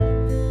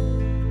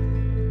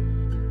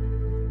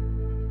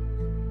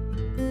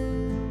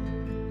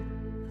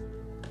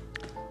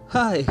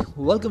Hi,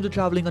 welcome to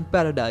Traveling on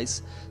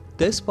Paradise.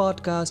 This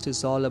podcast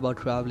is all about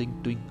traveling,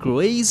 doing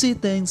crazy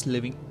things,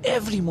 living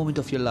every moment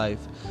of your life.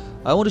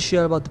 I want to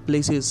share about the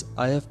places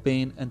I have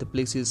been and the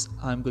places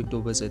I'm going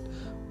to visit.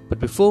 But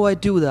before I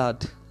do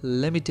that,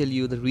 let me tell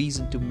you the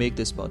reason to make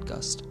this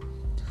podcast.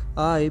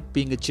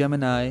 Being a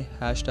Gemini,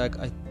 I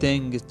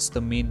think it's the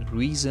main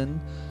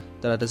reason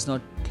that I does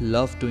not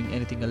love doing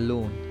anything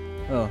alone.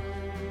 Uh,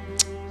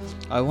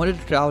 I wanted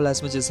to travel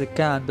as much as I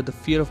can, but the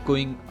fear of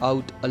going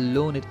out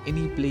alone at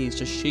any place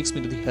just shakes me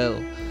to the hell.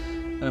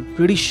 And I'm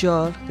pretty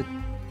sure that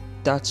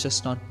that's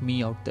just not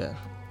me out there.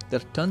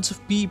 There are tons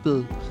of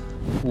people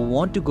who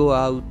want to go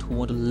out, who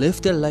want to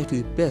live their life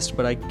to the best,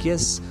 but I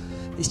guess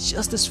it's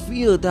just this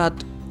fear that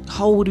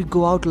how would we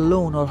go out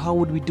alone or how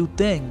would we do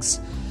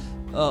things?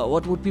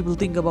 What would people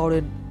think about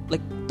it?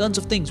 Like tons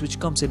of things which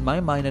comes in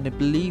my mind, and I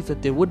believe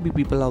that there would be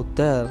people out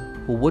there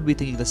who would be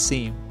thinking the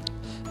same.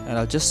 And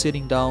I was just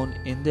sitting down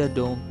in their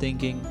dome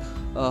thinking,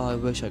 I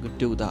wish I could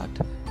do that.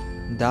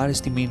 That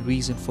is the main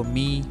reason for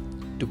me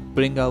to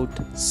bring out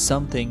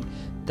something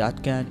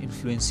that can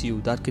influence you,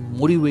 that can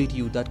motivate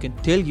you, that can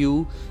tell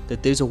you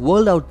that there's a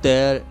world out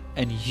there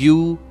and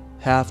you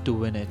have to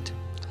win it.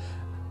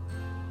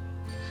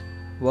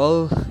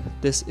 Well,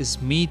 this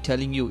is me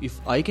telling you,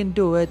 if I can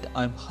do it,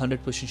 I'm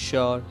 100%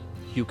 sure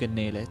you can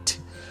nail it.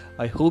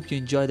 I hope you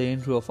enjoy the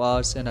intro of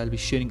ours, and I'll be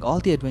sharing all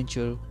the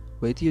adventure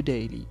with you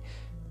daily.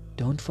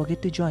 Don't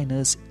forget to join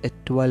us at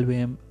 12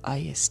 am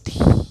IST.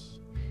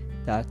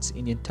 That's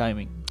Indian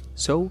timing.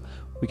 So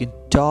we can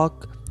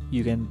talk,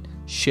 you can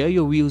share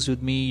your views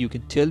with me, you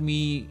can tell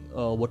me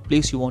what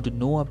place you want to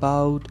know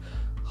about,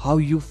 how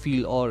you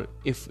feel, or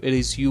if it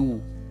is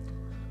you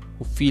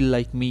who feel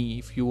like me,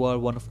 if you are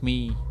one of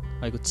me.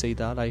 I could say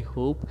that. I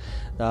hope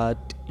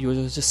that you're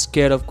just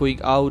scared of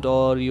going out,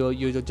 or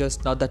you're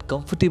just not that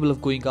comfortable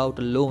of going out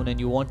alone, and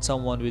you want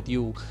someone with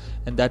you,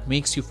 and that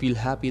makes you feel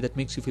happy, that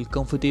makes you feel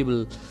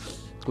comfortable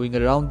going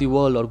around the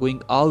world or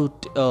going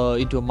out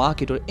into a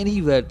market or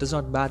anywhere. It does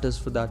not matter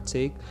for that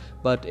sake.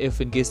 But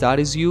if in case that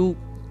is you,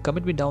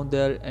 comment me down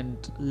there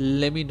and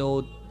let me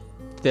know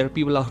there are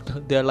people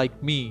out there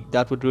like me.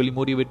 That would really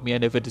motivate me.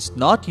 And if it is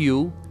not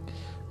you,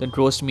 then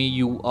trust me,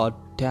 you are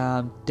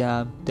damn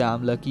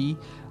lucky.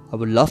 I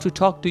would love to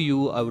talk to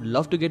you. I would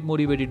love to get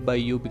motivated by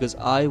you, because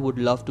I would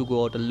love to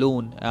go out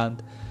alone,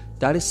 and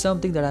that is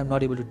something that I'm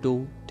not able to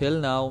do till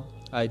now.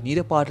 I need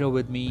a partner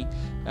with me,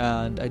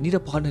 and I need a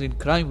partner in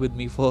crime with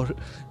me for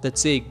that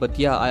sake. But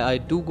yeah, I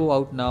do go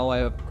out now.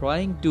 I am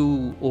trying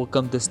to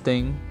overcome this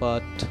thing,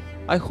 but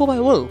I hope I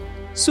will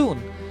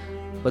soon.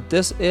 But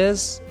this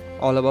is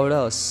all about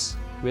us.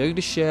 We're going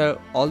to share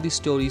all the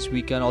stories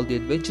we can, all the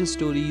adventure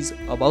stories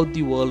about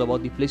the world,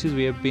 about the places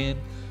we have been,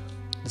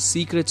 the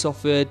secrets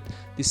of it,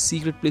 the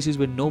secret places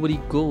where nobody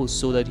goes,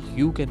 so that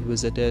you can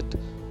visit it,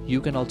 you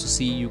can also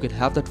see, you can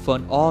have that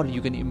fun, or you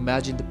can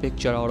imagine the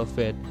picture out of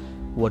it,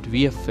 what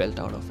we have felt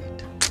out of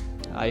it.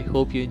 I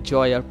hope you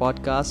enjoy our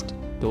podcast.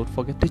 Don't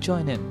forget to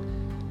join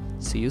in.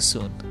 See you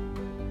soon.